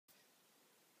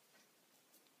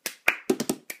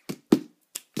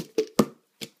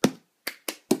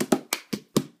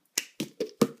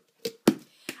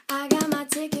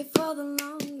ticket for the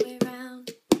long way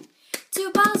round.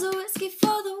 2 bottles of whiskey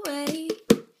for the way.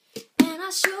 And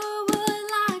I sure would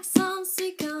like some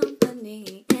sweet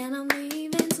company. And I'm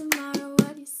leaving tomorrow,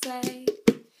 what do you say?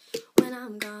 When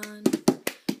I'm gone,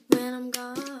 when I'm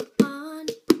gone.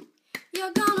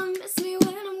 You're gonna miss me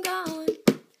when I'm gone.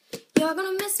 You're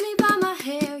gonna miss me by my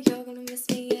hair. You're gonna miss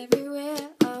me everywhere.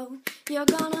 Oh, you're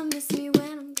gonna miss me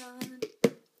when I'm gone.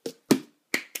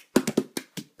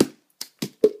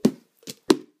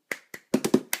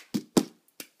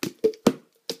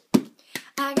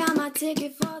 I got my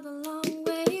ticket for the long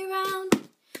way round,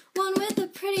 one with the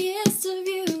prettiest of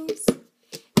views.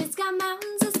 It's got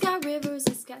mountains, it's got rivers,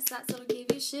 it's got sights that'll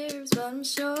give you shivers, but I'm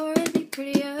sure it'd be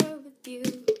prettier with you.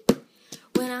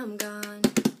 When I'm gone,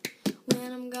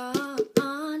 when I'm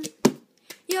gone.